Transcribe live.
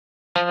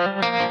You've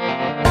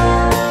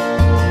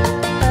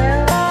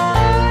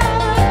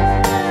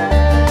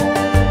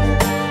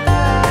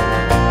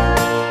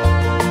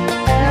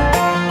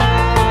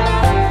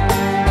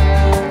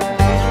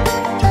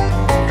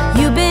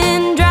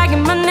been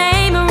dragging my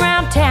name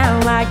around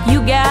town like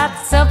you got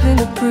something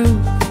to prove.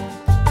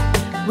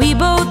 We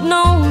both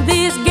know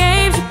these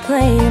games you're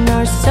playing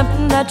are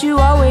something that you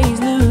always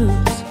lose.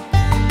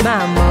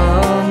 My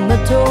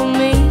mama told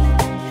me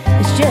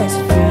it's just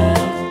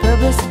free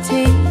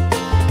publicity.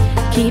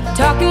 Keep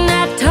talking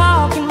that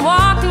talk and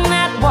walking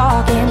that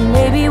walk, and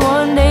maybe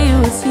one day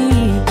you'll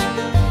see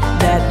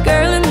that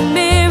girl in the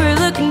mirror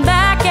looking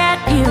back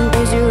at you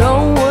is your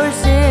own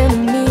worst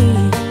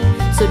enemy.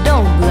 So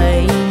don't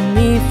blame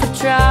me for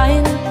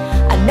trying.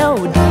 I know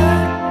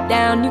deep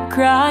down you're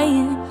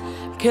crying,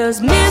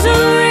 'cause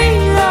misery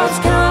loves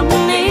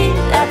company.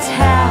 That's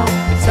how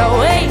it's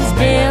always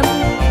been.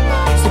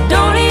 So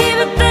don't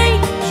even think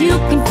you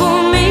can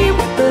fool me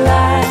with the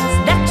lies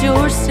that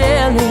you're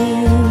selling.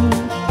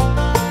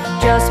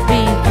 Just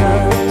be